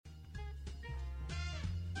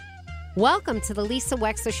Welcome to the Lisa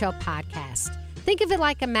Wexler Show podcast. Think of it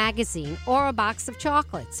like a magazine or a box of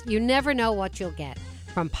chocolates. You never know what you'll get.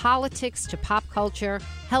 From politics to pop culture,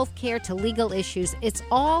 healthcare to legal issues, it's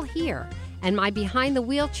all here. And my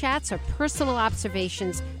behind-the-wheel chats are personal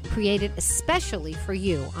observations created especially for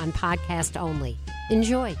you on podcast only.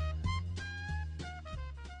 Enjoy.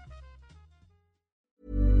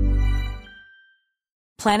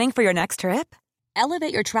 Planning for your next trip?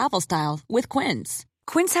 Elevate your travel style with Quince.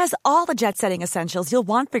 Quince has all the jet-setting essentials you'll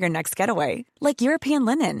want for your next getaway, like European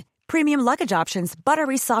linen, premium luggage options,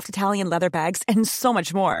 buttery soft Italian leather bags, and so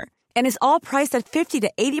much more. And is all priced at 50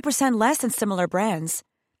 to 80% less than similar brands.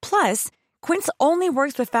 Plus, Quince only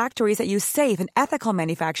works with factories that use safe and ethical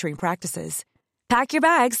manufacturing practices. Pack your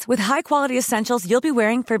bags with high-quality essentials you'll be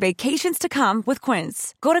wearing for vacations to come with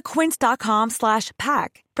Quince. Go to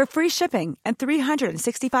quince.com/pack for free shipping and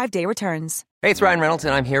 365-day returns. Hey, it's Ryan Reynolds,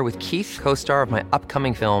 and I'm here with Keith, co-star of my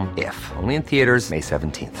upcoming film, If, only in theaters May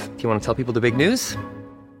 17th. Do you want to tell people the big news?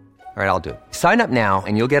 All right, I'll do it. Sign up now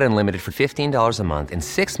and you'll get unlimited for $15 a month and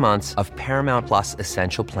 6 months of Paramount Plus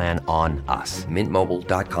Essential Plan on us.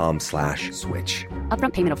 MintMobile.com/switch.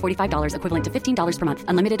 Upfront payment of $45 equivalent to $15 per month.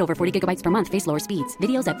 Unlimited over 40 gigabytes per month. Face lower speeds.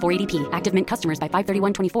 Videos at 480p. Active Mint customers by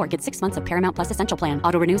 531.24 get 6 months of Paramount Plus Essential Plan.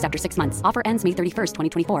 Auto renews after 6 months. Offer ends May 31st,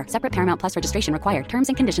 2024. Separate Paramount Plus registration required. Terms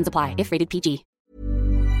and conditions apply if rated PG.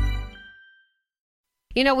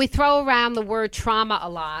 You know, we throw around the word trauma a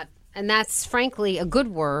lot. And that's, frankly, a good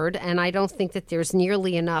word, and I don't think that there's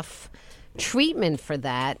nearly enough treatment for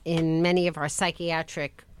that in many of our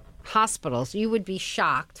psychiatric hospitals. You would be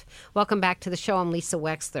shocked. Welcome back to the show. I'm Lisa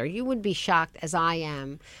Wexler. You would be shocked, as I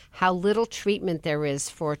am, how little treatment there is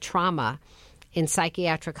for trauma in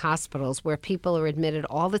psychiatric hospitals where people are admitted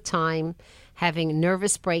all the time having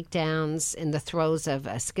nervous breakdowns in the throes of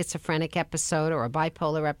a schizophrenic episode or a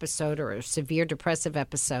bipolar episode or a severe depressive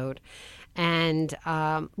episode. And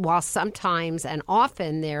while sometimes and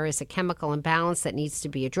often there is a chemical imbalance that needs to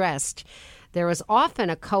be addressed, there is often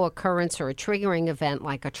a co-occurrence or a triggering event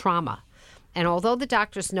like a trauma. And although the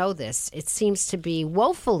doctors know this, it seems to be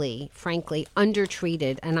woefully, frankly,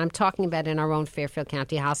 undertreated. And I'm talking about in our own Fairfield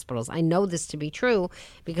County hospitals. I know this to be true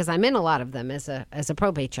because I'm in a lot of them as a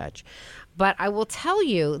probate judge. But I will tell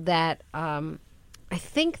you that I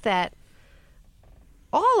think that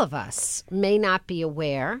all of us may not be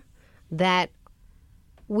aware that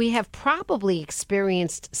we have probably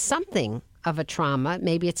experienced something of a trauma.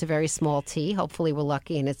 Maybe it's a very small t. Hopefully we're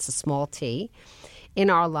lucky and it's a small t in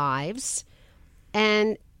our lives.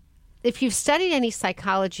 And if you've studied any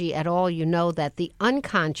psychology at all, you know that the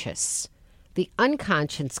unconscious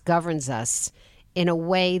governs us in a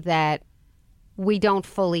way that we don't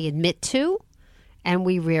fully admit to and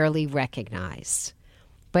we rarely recognize.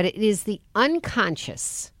 But it is the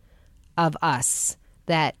unconscious of us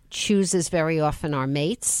that chooses very often our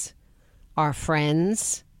mates, our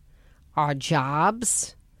friends, our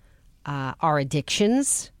jobs, our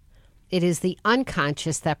addictions. It is the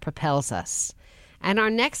unconscious that propels us. And our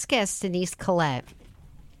next guest, Denise Colette,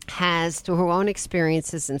 has, through her own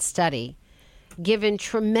experiences and study, given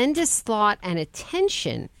tremendous thought and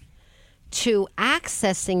attention to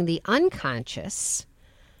accessing the unconscious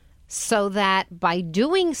so that by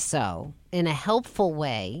doing so in a helpful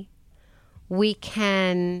way, we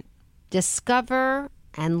can discover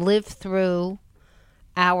and live through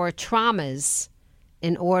our traumas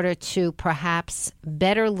in order to perhaps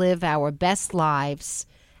better live our best lives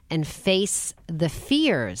and face the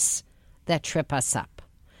fears that trip us up.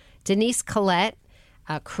 Denise Colette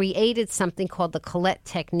created something called the Colette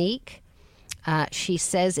Technique. She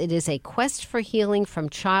says it is a quest for healing from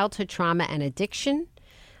childhood trauma and addiction,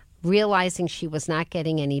 realizing she was not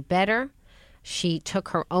getting any better. She took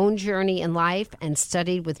her own journey in life and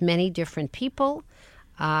studied with many different people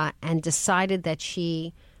and decided that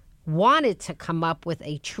she wanted to come up with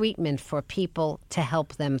a treatment for people to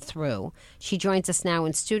help them through. She joins us now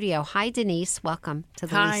in studio. Hi, Denise. Welcome to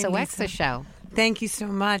the Lisa Wexler Show. Thank you so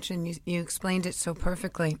much, and you explained it so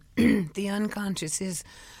perfectly. The unconscious is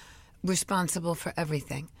responsible for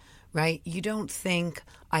everything, right? You don't think,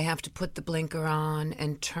 I have to put the blinker on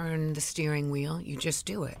and turn the steering wheel. You just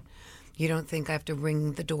do it. You don't think I have to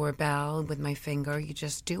ring the doorbell with my finger. You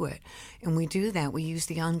just do it. And we do that. We use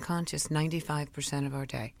the unconscious 95% of our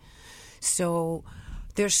day. So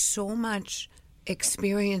there's so much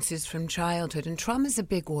experiences from childhood. And trauma is a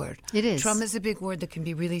big word. It is. Trauma is a big word that can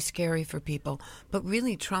be really scary for people. But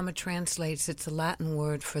really, trauma translates, it's a Latin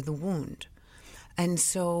word for the wound. And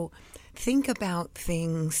so think about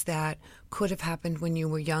things that could have happened when you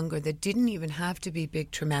were younger that didn't even have to be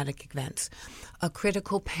big traumatic events. A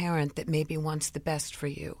critical parent that maybe wants the best for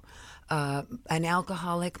you. An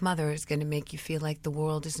alcoholic mother is going to make you feel like the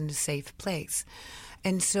world isn't a safe place.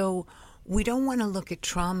 And so we don't want to look at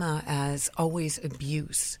trauma as always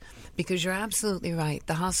abuse, because you're absolutely right.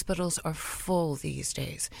 The hospitals are full these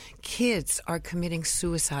days. Kids are committing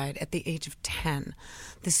suicide at the age of 10.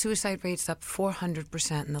 The suicide rate's up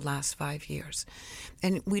 400% in the last 5 years.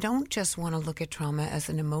 And we don't just want to look at trauma as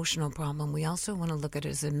an emotional problem. We also want to look at it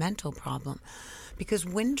as a mental problem. Because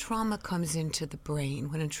when trauma comes into the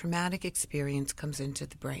brain, when a traumatic experience comes into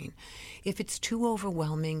the brain, if it's too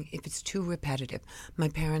overwhelming, if it's too repetitive, my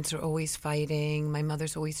parents are always fighting, my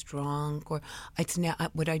mother's always drunk, or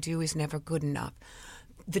what I do is never good enough,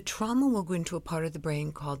 the trauma will go into a part of the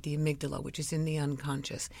brain called the amygdala, which is in the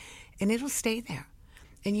unconscious, and it'll stay there.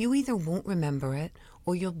 And you either won't remember it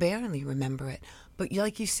or you'll barely remember it. But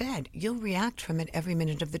like you said, you'll react from it every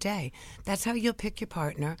minute of the day. That's how you'll pick your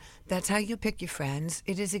partner. That's how you'll pick your friends.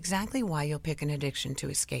 It is exactly why you'll pick an addiction to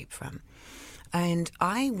escape from. And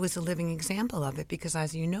I was a living example of it because,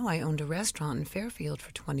 as you know, I owned a restaurant in Fairfield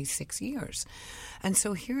for 26 years. And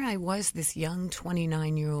so here I was, this young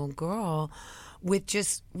 29-year-old girl with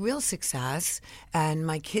just real success, and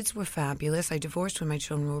my kids were fabulous. I divorced when my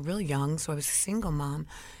children were real young, so I was a single mom.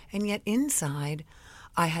 And yet inside,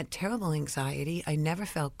 I had terrible anxiety. I never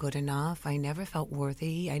felt good enough. I never felt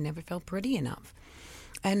worthy. I never felt pretty enough.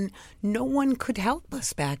 And no one could help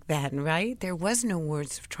us back then, right? There was no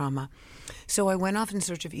words of trauma. So I went off in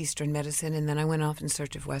search of Eastern medicine, and then I went off in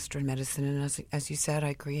search of Western medicine. And as you said,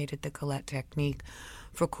 I created the Colette technique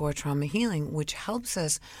for core trauma healing, which helps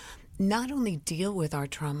us not only deal with our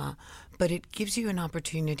trauma, but it gives you an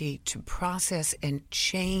opportunity to process and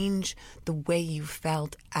change the way you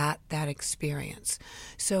felt at that experience.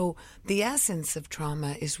 So the essence of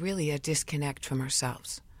trauma is really a disconnect from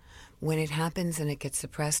ourselves. When it happens and it gets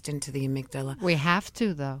suppressed into the amygdala. We have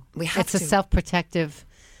to, though. It's a self-protective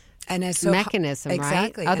mechanism,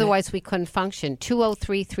 exactly. Right? Otherwise, we couldn't function.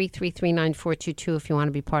 203-333-9422 if you want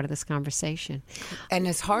to be part of this conversation. And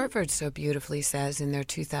as Harvard so beautifully says in their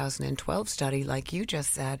 2012 study, like you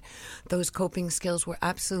just said, those coping skills were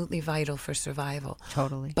absolutely vital for survival.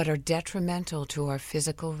 Totally. But are detrimental to our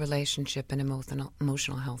physical, relationship, and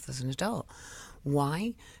emotional health as an adult.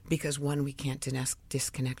 Why? Because one, we can't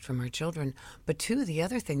disconnect from our children. But two, the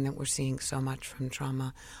other thing that we're seeing so much from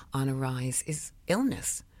trauma on a rise is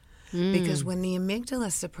illness. Because when the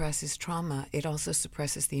amygdala suppresses trauma, it also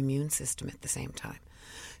suppresses the immune system at the same time.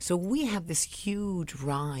 So we have this huge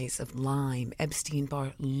rise of Lyme,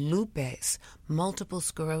 Epstein-Barr, lupus, multiple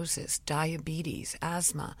sclerosis, diabetes,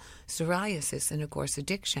 asthma, psoriasis, and, of course,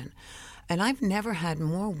 addiction. And I've never had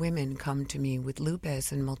more women come to me with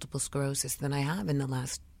lupus and multiple sclerosis than I have in the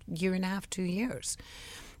last year and a half, 2 years.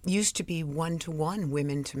 Used to be 1-to-1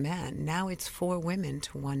 women to men. Now it's 4 women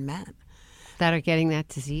to 1 man. That are getting that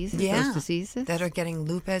disease? Yeah, those diseases? That are getting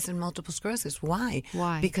lupus and multiple sclerosis. Why?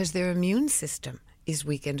 Why? Because their immune system is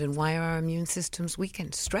weakened. And why are our immune systems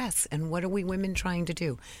weakened? Stress. And what are we women trying to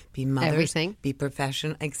do? Be mothers. Everything. Be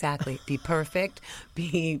professional. Exactly. Be perfect.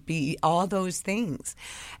 Be all those things.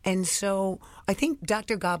 And so I think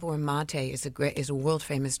Dr. Gabor Mate is a world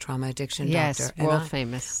famous trauma addiction doctor. Yes, world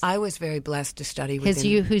famous. I was very blessed to study with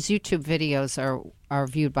him. His YouTube videos are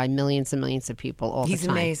viewed by millions and millions of people all the time. He's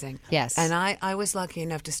amazing. Yes. And I was lucky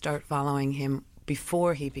enough to start following him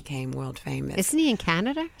before he became world famous. Isn't he in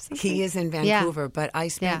Canada or something? He is in Vancouver, but I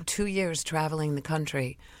spent 2 years traveling the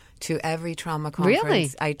country to every trauma conference. Really?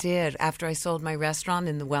 I did. After I sold my restaurant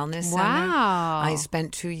in the wellness center, Wow. I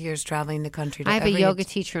spent 2 years traveling the country. I have a yoga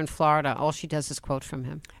teacher in Florida. All she does is quote from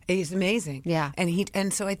him. He's amazing. Yeah.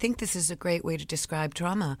 And so I think this is a great way to describe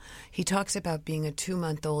trauma. He talks about being a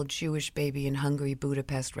 2-month-old Jewish baby in Hungary,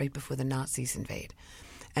 Budapest, right before the Nazis invade.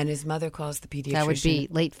 And his mother calls the pediatrician. That would be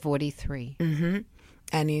late 43. Mm-hmm.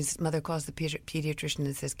 And his mother calls the pediatrician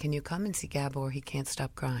and says, "Can you come and see Gabor? He can't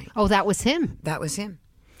stop crying." Oh, that was him. That was him.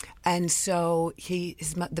 And so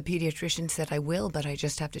the pediatrician said, "I will, but I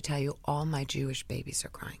just have to tell you, all my Jewish babies are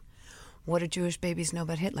crying." What do Jewish babies know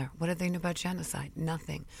about Hitler? What do they know about genocide?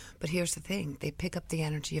 Nothing. But here's the thing. They pick up the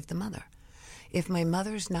energy of the mother. If my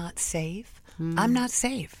mother's not safe, I'm not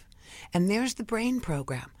safe. And there's the brain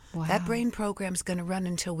program. Wow. That brain program's going to run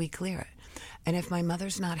until we clear it. And if my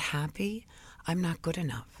mother's not happy, I'm not good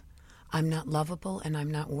enough. I'm not lovable and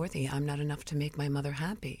I'm not worthy. I'm not enough to make my mother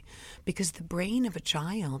happy. Because the brain of a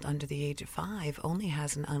child under the age of 5 only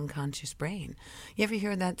has an unconscious brain. You ever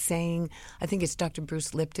hear that saying? I think it's Dr.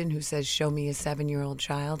 Bruce Lipton who says, show me a 7-year-old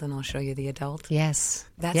child and I'll show you the adult. Yes.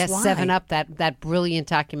 That's why. 7 Up, that brilliant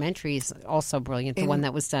documentary is also brilliant, the one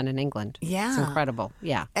that was done in England. Yeah. It's incredible.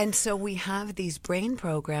 Yeah. And so we have these brain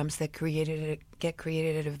programs that get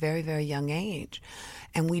created at a very, very young age.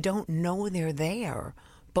 And we don't know they're there,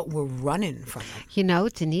 but we're running from it. You know,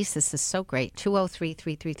 Denise, this is so great.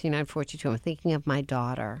 203-333-9422. I'm thinking of my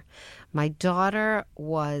daughter. My daughter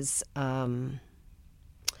was, when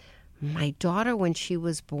she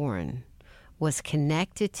was born, was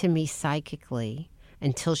connected to me psychically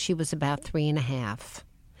until she was about 3.5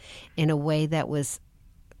 in a way that was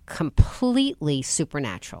completely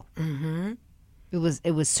supernatural. Mm-hmm. It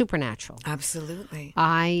was supernatural. Absolutely.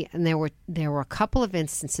 And there were a couple of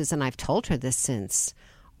instances, and I've told her this since,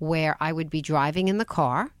 where I would be driving in the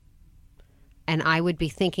car and I would be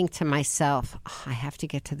thinking to myself, I have to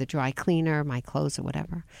get to the dry cleaner, my clothes or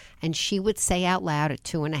whatever. And she would say out loud at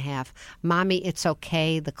 2.5, Mommy, it's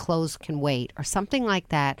okay, the clothes can wait, or something like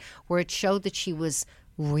that, where it showed that she was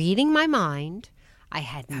reading my mind. I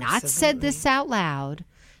had not said this out loud,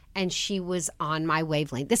 and she was on my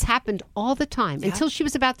wavelength. This happened all the time until she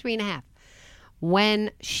was about 3.5.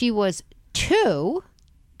 When she was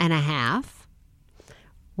 2.5,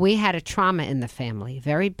 we had a trauma in the family. A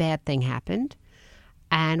very bad thing happened.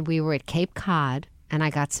 And we were at Cape Cod, and I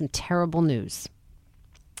got some terrible news.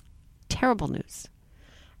 Terrible news.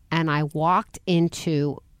 And I walked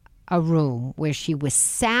into a room where she was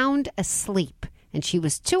sound asleep. And she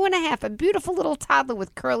was 2.5, a beautiful little toddler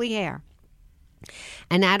with curly hair.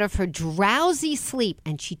 And out of her drowsy sleep,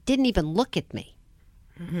 and she didn't even look at me,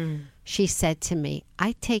 she said to me,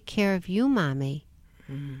 I take care of you, Mommy.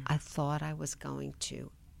 I thought I was going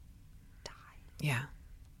to die. Yeah.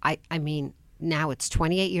 I mean, now it's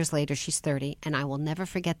 28 years later, she's 30, and I will never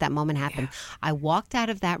forget that moment happened. Yeah. I walked out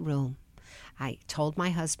of that room. I told my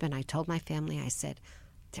husband, I told my family, I said,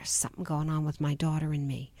 there's something going on with my daughter and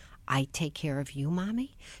me. I take care of you,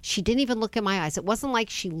 Mommy. She didn't even look in my eyes. It wasn't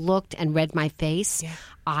like she looked and read my face. Yeah.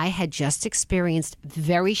 I had just experienced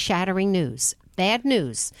very shattering news, bad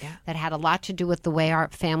news, that had a lot to do with the way our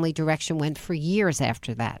family direction went for years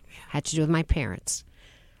after that. Had to do with my parents.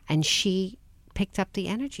 And she picked up the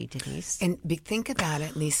energy, Denise. And think about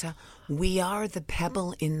it, Lisa. We are the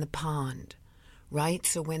pebble in the pond, right?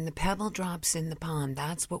 So when the pebble drops in the pond,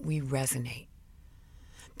 that's what we resonate.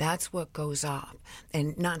 That's what goes off.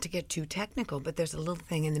 And not to get too technical, but there's a little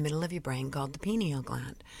thing in the middle of your brain called the pineal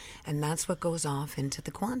gland. And that's what goes off into the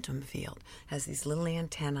quantum field. It has these little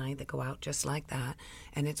antennae that go out just like that.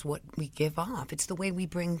 And it's what we give off. It's the way we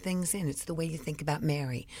bring things in. It's the way you think about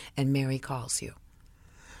Mary, and Mary calls you.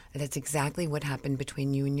 And that's exactly what happened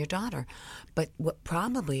between you and your daughter. But what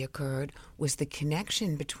probably occurred was the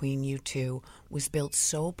connection between you two was built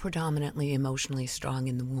so predominantly emotionally strong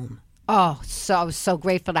in the womb. Oh, so I was so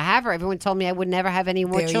grateful to have her. Everyone told me I would never have any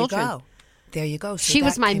more children. There you go. So she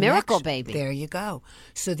was my miracle baby. There you go.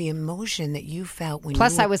 So the emotion that you felt when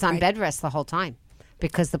Plus, I was on bed rest the whole time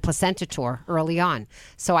because the placenta tore early on.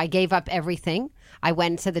 So I gave up everything. I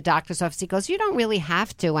went to the doctor's office. He goes, you don't really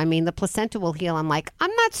have to. I mean, the placenta will heal. I'm like,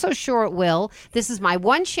 I'm not so sure it will. This is my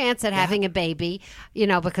one chance at having a baby,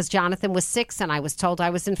 because Jonathan was 6 and I was told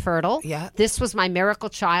I was infertile. Yeah. This was my miracle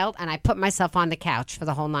child, and I put myself on the couch for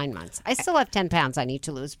the whole 9 months. I still have 10 pounds I need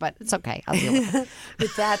to lose, but it's okay. I'll deal with it. But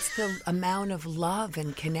that's the amount of love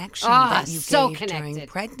and connection that you gave during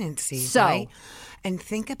pregnancy, right? And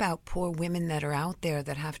think about poor women that are out there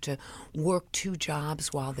that have to work 2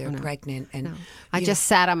 jobs while they're pregnant. And I just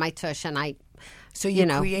sat on my tush, and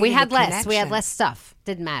created we had less. Connection. We had less stuff.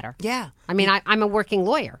 Didn't matter. Yeah. I mean, I'm a working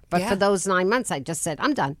lawyer, but for those 9 months, I just said,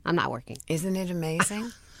 I'm done. I'm not working. Isn't it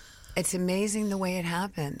amazing? It's amazing the way it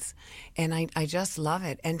happens. And I just love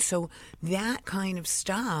it. And so that kind of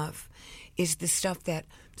stuff is the stuff that,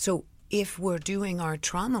 so if we're doing our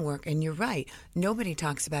trauma work, and you're right, nobody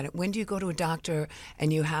talks about it. When do you go to a doctor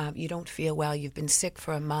and you don't feel well, you've been sick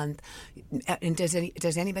for a month, and does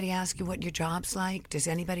anybody ask you what your job's like? Does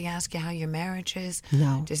anybody ask you how your marriage is?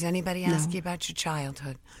 No. Does anybody ask you about your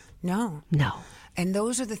childhood? No. No. And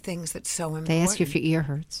those are the things that's so important. They ask you if your ear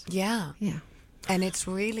hurts. Yeah. Yeah. And it's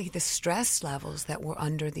really the stress levels that we're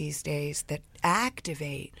under these days that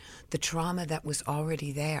activate the trauma that was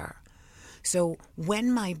already there. So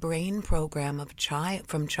when my brain program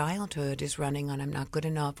from childhood is running on I'm not good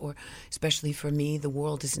enough, or especially for me, the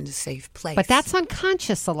world isn't a safe place. But that's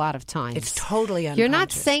unconscious a lot of times. It's totally unconscious. You're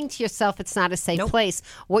not saying to yourself it's not a safe place.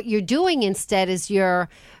 What you're doing instead is you're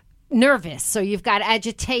nervous, so you've got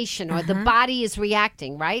agitation, or the body is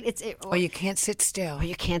reacting, right? Or you can't sit still. Or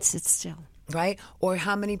you can't sit still. Right? Or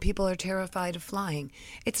how many people are terrified of flying?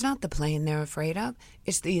 It's not the plane they're afraid of.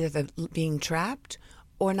 It's either being trapped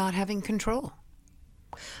or not having control.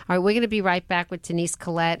 All right, we're going to be right back with Denise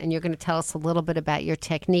Colette, and you're going to tell us a little bit about your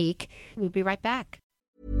technique. We'll be right back.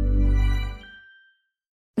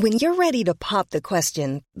 When you're ready to pop the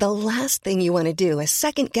question, the last thing you want to do is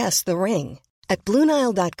second-guess the ring. At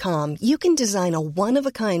BlueNile.com, you can design a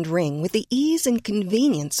one-of-a-kind ring with the ease and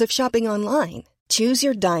convenience of shopping online. Choose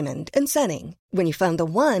your diamond and setting. When you find the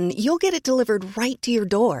one, you'll get it delivered right to your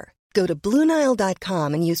door. Go to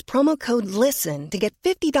BlueNile.com and use promo code LISTEN to get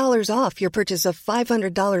 $50 off your purchase of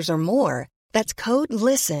 $500 or more. That's code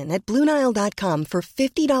LISTEN at BlueNile.com for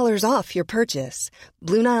 $50 off your purchase.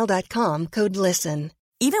 BlueNile.com, code LISTEN.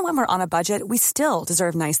 Even when we're on a budget, we still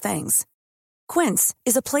deserve nice things. Quince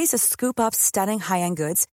is a place to scoop up stunning high-end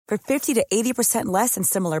goods for 50 to 80% less than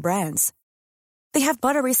similar brands. They have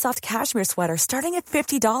buttery soft cashmere sweaters starting at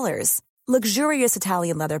 $50, luxurious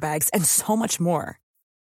Italian leather bags, and so much more.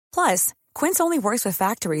 Plus, Quince only works with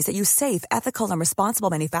factories that use safe, ethical, and responsible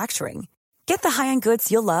manufacturing. Get the high-end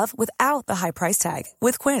goods you'll love without the high price tag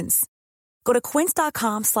with Quince. Go to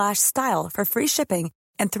quince.com/style for free shipping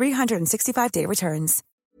and 365-day returns.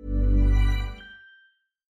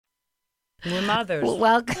 We're mothers.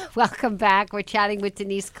 Welcome back. We're chatting with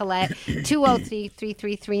Denise Colette.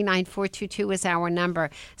 203-333-9422 is our number.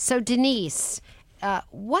 So, Denise,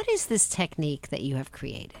 what is this technique that you have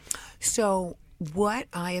created? So, what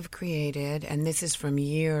I have created, and this is from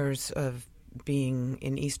years of being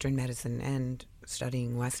in Eastern medicine and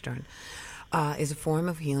studying Western, is a form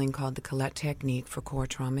of healing called the Colette technique for core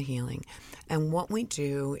trauma healing. And what we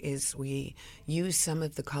do is we use some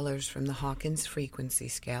of the colors from the Hawkins frequency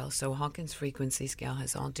scale. So Hawkins frequency scale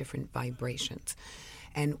has all different vibrations.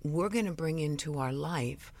 And we're going to bring into our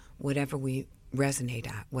life whatever we resonate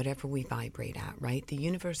at, whatever we vibrate at, right? The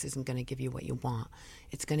universe isn't going to give you what you want.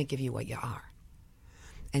 It's going to give you what you are.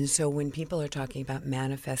 And so when people are talking about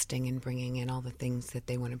manifesting and bringing in all the things that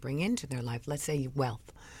they want to bring into their life, let's say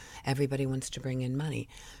wealth. Everybody wants to bring in money.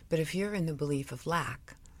 But if you're in the belief of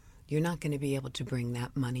lack, you're not going to be able to bring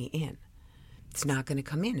that money in. It's not going to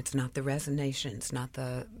come in. It's not the resonance. It's not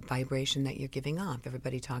the vibration that you're giving off.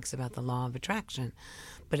 Everybody talks about the law of attraction,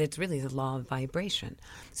 but it's really the law of vibration.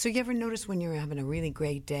 So you ever notice when you're having a really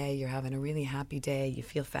great day, you're having a really happy day, you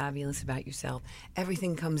feel fabulous about yourself,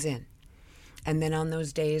 everything comes in. And then on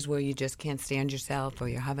those days where you just can't stand yourself or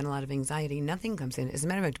you're having a lot of anxiety, nothing comes in. As a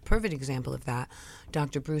matter of fact, a perfect example of that,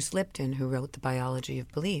 Dr. Bruce Lipton, who wrote The Biology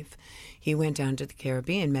of Belief, he went down to the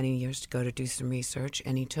Caribbean many years to go to do some research,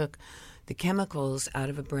 and he took the chemicals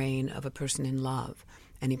out of a brain of a person in love,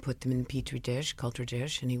 and he put them in a petri dish, culture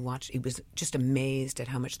dish, and he was just amazed at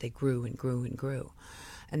how much they grew and grew and grew.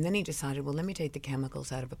 And then he decided, well, let me take the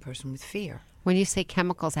chemicals out of a person with fear. When you say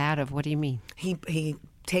chemicals out of, what do you mean? He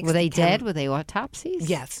takes. Were they dead? Were they autopsies?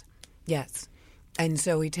 Yes. And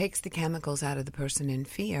so he takes the chemicals out of the person in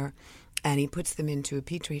fear, and he puts them into a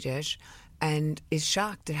petri dish, and is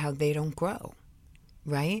shocked at how they don't grow,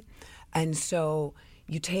 right? And so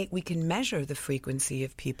we can measure the frequency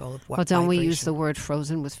of people. Of what well, don't vibration. we use the word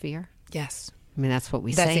frozen with fear? Yes. I mean, that's what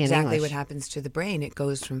we That's say in English. That's exactly what happens to the brain. It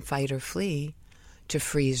goes from fight or flee to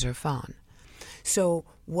freeze or fawn. So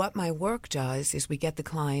what my work does is we get the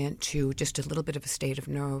client to just a little bit of a state of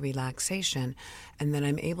neurorelaxation, and then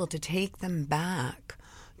I'm able to take them back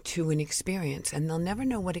to an experience, and they'll never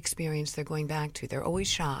know what experience they're going back to. They're always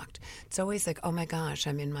shocked. It's always like, oh my gosh,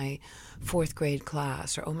 I'm in my 4th grade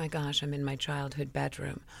class, or oh my gosh, I'm in my childhood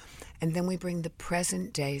bedroom. And then we bring the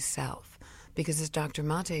present day self. Because as Dr.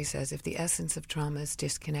 Mate says, if the essence of trauma is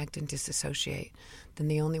disconnect and disassociate, then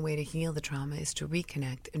the only way to heal the trauma is to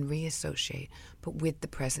reconnect and reassociate, but with the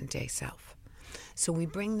present day self. So we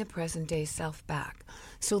bring the present day self back.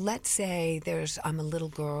 So let's say I'm a little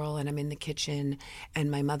girl and I'm in the kitchen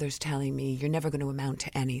and my mother's telling me, you're never going to amount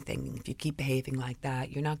to anything. If you keep behaving like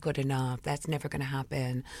that, you're not good enough. That's never going to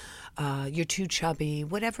happen. You're too chubby,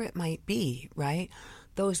 whatever it might be, right?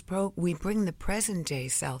 We bring the present day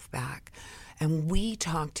self back, and we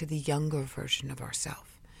talk to the younger version of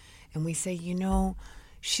ourselves. And we say,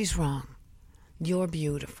 she's wrong. You're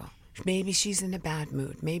beautiful. Maybe she's in a bad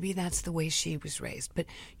mood. Maybe that's the way she was raised. But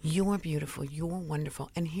you're beautiful. You're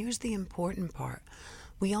wonderful. And here's the important part.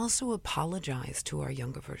 We also apologize to our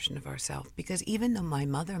younger version of ourselves, because even though my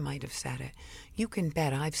mother might have said it, you can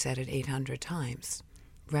bet I've said it 800 times,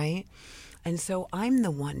 right? And so I'm the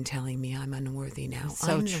one telling me I'm unworthy now.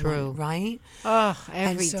 So I'm true. One, right? Oh,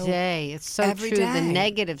 every day. It's so true. Day. The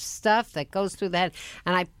negative stuff that goes through that.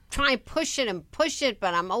 And I try and push it,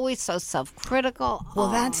 but I'm always so self-critical. Well,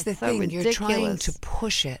 that's the so thing. ridiculous. You're trying to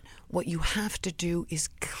push it. What you have to do is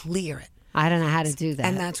clear it. I don't know how to do that.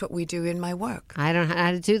 And that's what we do in my work. I don't know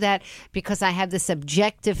how to do that because I have this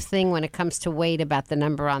objective thing when it comes to weight about the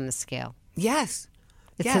number on the scale. Yes.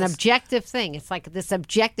 It's an objective thing. It's like this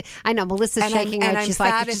objective. I know Melissa's shaking her head. She's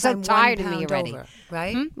like, she's so tired of me already. Over,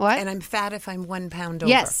 right? What? And I'm fat if I'm 1 pound over.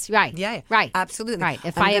 Yes, right. Yeah, right. Absolutely. Right.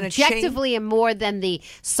 If I objectively am more than the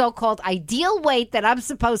so-called ideal weight that I'm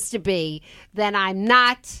supposed to be, then I'm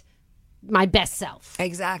not my best self.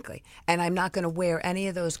 Exactly. And I'm not going to wear any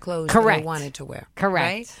of those clothes Correct. that I wanted to wear. Correct.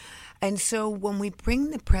 Right? And so when we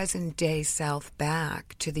bring the present day self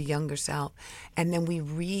back to the younger self and then we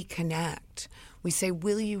reconnect, we say,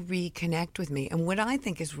 will you reconnect with me? And what I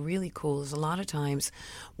think is really cool is a lot of times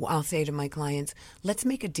I'll say to my clients, let's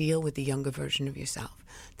make a deal with the younger version of yourself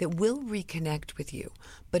that will reconnect with you.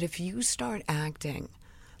 But if you start acting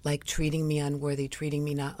like treating me unworthy, treating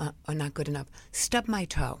me not good enough, stub my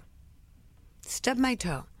toe. Stub my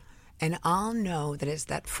toe. And I'll know that it's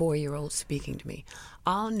that 4-year-old speaking to me.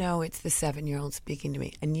 I'll know it's the 7-year-old speaking to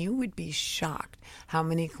me. And you would be shocked how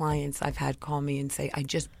many clients I've had call me and say, I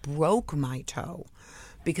just broke my toe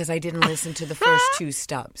because I didn't listen to the first 2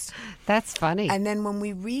 stubs. That's funny. And then when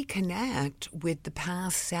we reconnect with the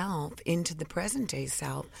past self into the present day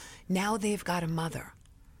self, now they've got a mother.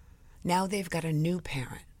 Now they've got a new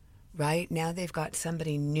parent. Right? Now they've got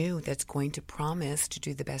somebody new that's going to promise to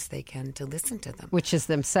do the best they can to listen to them. Which is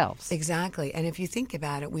themselves. Exactly. And if you think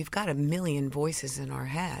about it, we've got a million voices in our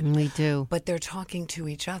head. We do. But they're talking to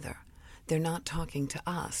each other. They're not talking to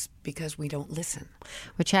us because we don't listen.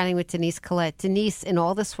 We're chatting with Denise Colette. Denise, in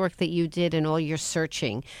all this work that you did and all your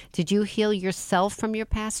searching, did you heal yourself from your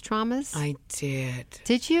past traumas? I did.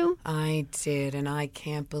 Did you? I did, and I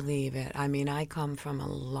can't believe it. I mean, I come from a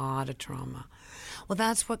lot of trauma. Well,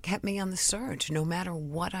 that's what kept me on the search. No matter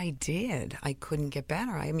what I did, I couldn't get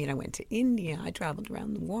better. I mean, I went to India. I traveled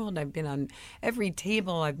around the world. I've been on every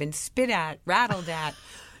table. I've been spit at, rattled at,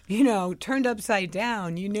 turned upside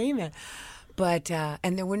down, you name it. But,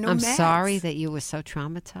 and there were no I'm meds. sorry that you were so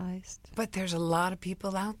traumatized. But there's a lot of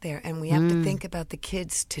people out there, and we have to think about the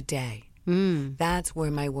kids today. That's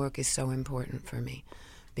where my work is so important for me,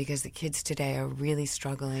 because the kids today are really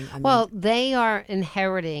struggling. They are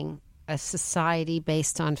inheriting a society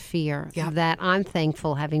based on fear that I'm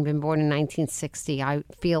thankful, having been born in 1960, I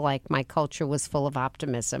feel like my culture was full of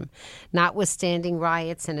optimism. Notwithstanding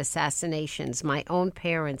riots and assassinations, my own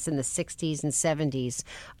parents in the 60s and 70s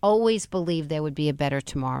always believed there would be a better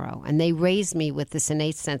tomorrow, and they raised me with this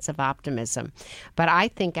innate sense of optimism. But I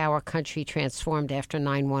think our country transformed after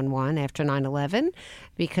 9/11, after 9/11,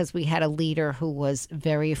 because we had a leader who was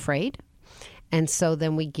very afraid. And so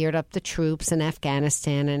then we geared up the troops in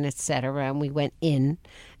Afghanistan and et cetera, and we went in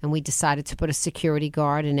and we decided to put a security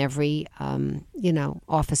guard in every,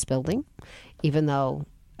 office building, even though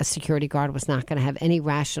a security guard was not going to have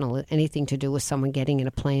anything to do with someone getting in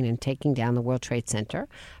a plane and taking down the World Trade Center.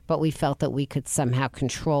 But we felt that we could somehow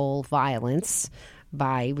control violence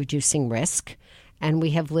by reducing risk. And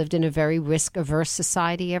we have lived in a very risk-averse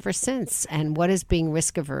society ever since. And what is being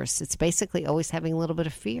risk-averse? It's basically always having a little bit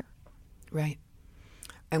of fear. Right.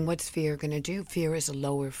 And what's fear going to do? Fear is a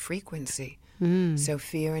lower frequency. So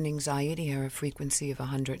fear and anxiety are a frequency of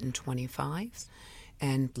 125,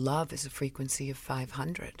 and love is a frequency of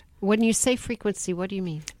 500. When you say frequency, what do you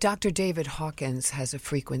mean? Dr. David Hawkins has a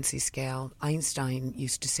frequency scale. Einstein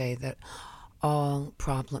used to say that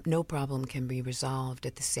no problem can be resolved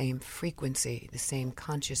at the same frequency, the same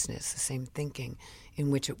consciousness, the same thinking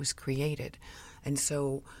in which it was created. And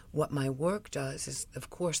so what my work does is, of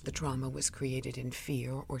course, the trauma was created in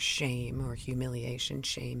fear or shame or humiliation,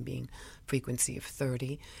 shame being frequency of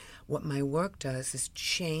 30. What my work does is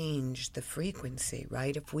change the frequency,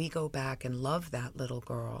 right? If we go back and love that little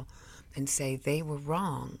girl and say they were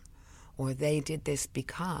wrong or they did this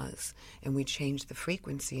because, and we change the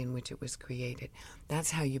frequency in which it was created,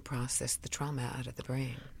 that's how you process the trauma out of the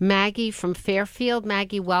brain. Maggie from Fairfield.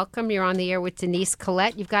 Maggie, welcome. You're on the air with Denise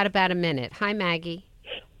Colette. You've got about a minute. Hi, Maggie.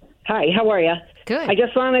 Hi, how are you? Good. I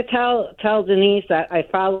just want to tell Denise that I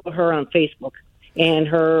follow her on Facebook, and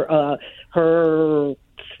her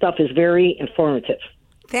stuff is very informative.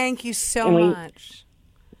 Thank you so much.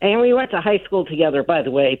 And we went to high school together, by the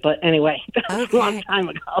way. But anyway, that's a long time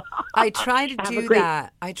ago. I try to do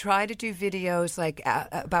that. I try to do videos like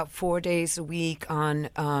about 4 days a week on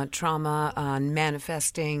trauma, on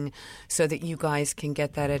manifesting, so that you guys can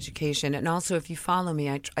get that education. And also, if you follow me,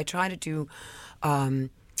 I try to do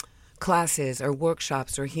classes or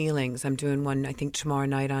workshops or healings. I'm doing one, I think, tomorrow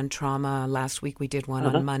night on trauma. Last week we did one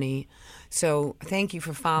on money. So thank you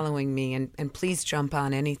for following me, and please jump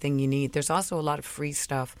on anything you need. There's also a lot of free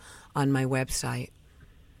stuff on my website.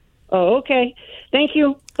 Oh, okay. Thank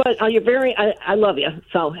you. But you're I love you.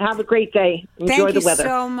 So have a great day. Enjoy the weather. Thank you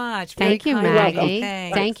so much. Thank you, Maggie.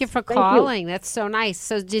 Thank you for calling. That's so nice.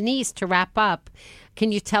 So, Denise, to wrap up,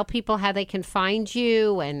 can you tell people how they can find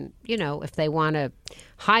you and, if they want to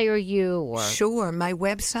hire you? Or Sure. My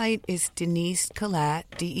website is Denise Colette,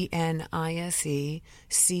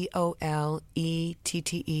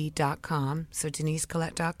 DeniseColette.com. So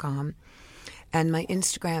DeniseColette.com. And my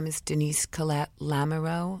Instagram is Denise Colette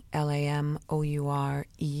Lamoureux, LAMOUREUX.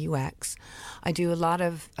 I do a lot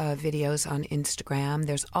of videos on Instagram.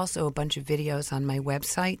 There's also a bunch of videos on my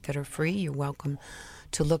website that are free. You're welcome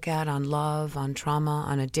to look at on love, on trauma,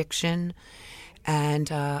 on addiction. And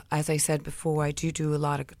as I said before, I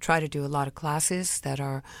try to do a lot of classes that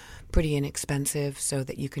are pretty inexpensive so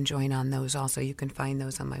that you can join on those also. You can find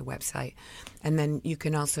those on my website. And then you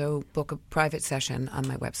can also book a private session on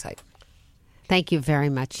my website. Thank you very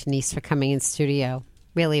much, Denise, for coming in studio.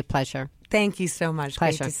 Really a pleasure. Thank you so much.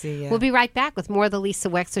 Pleasure. Great to see you. We'll be right back with more of the Lisa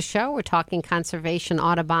Wexler Show. We're talking conservation,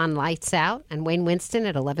 Audubon, Lights Out, and Wayne Winston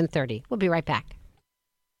at 11:30. We'll be right back.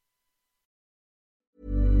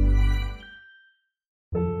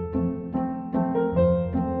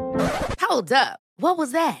 Hold up. What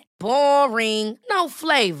was that? Boring. No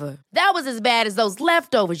flavor. That was as bad as those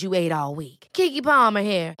leftovers you ate all week. Keke Palmer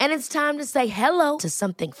here, and it's time to say hello to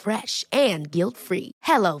something fresh and guilt-free.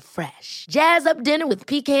 Hello Fresh. Jazz up dinner with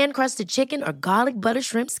pecan-crusted chicken or garlic butter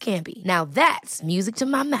shrimp scampi. Now that's music to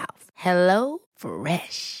my mouth. Hello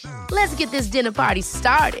Fresh. Let's get this dinner party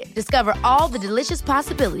started. Discover all the delicious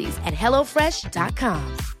possibilities at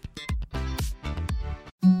HelloFresh.com.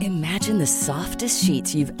 Imagine the softest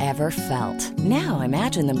sheets you've ever felt. Now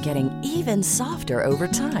imagine them getting even softer over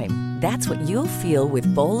time. That's what you'll feel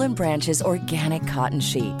with Boll & Branch's organic cotton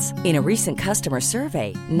sheets. In a recent customer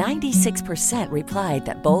survey, 96% replied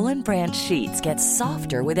that Boll & Branch sheets get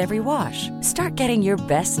softer with every wash. Start getting your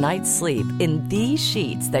best night's sleep in these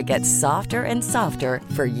sheets that get softer and softer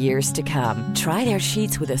for years to come. Try their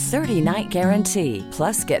sheets with a 30-night guarantee.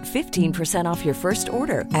 Plus, get 15% off your first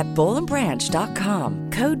order at bollandbranch.com.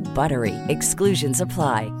 Code BUTTERY. Exclusions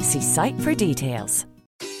apply. See site for details.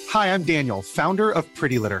 Hi, I'm Daniel, founder of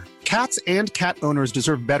Pretty Litter. Cats and cat owners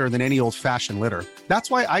deserve better than any old-fashioned litter. That's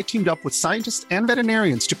why I teamed up with scientists and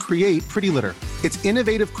veterinarians to create Pretty Litter. Its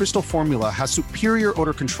innovative crystal formula has superior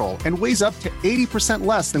odor control and weighs up to 80%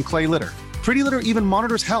 less than clay litter. Pretty Litter even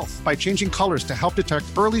monitors health by changing colors to help detect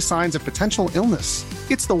early signs of potential illness.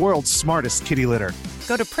 It's the world's smartest kitty litter.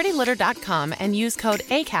 Go to prettylitter.com and use code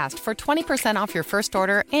ACAST for 20% off your first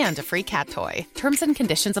order and a free cat toy. Terms and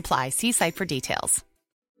conditions apply. See site for details.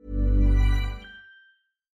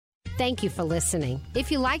 Thank you for listening.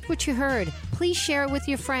 If you liked what you heard, please share it with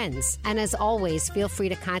your friends. And as always, feel free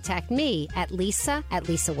to contact me at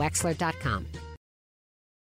lisa@lisawexler.com.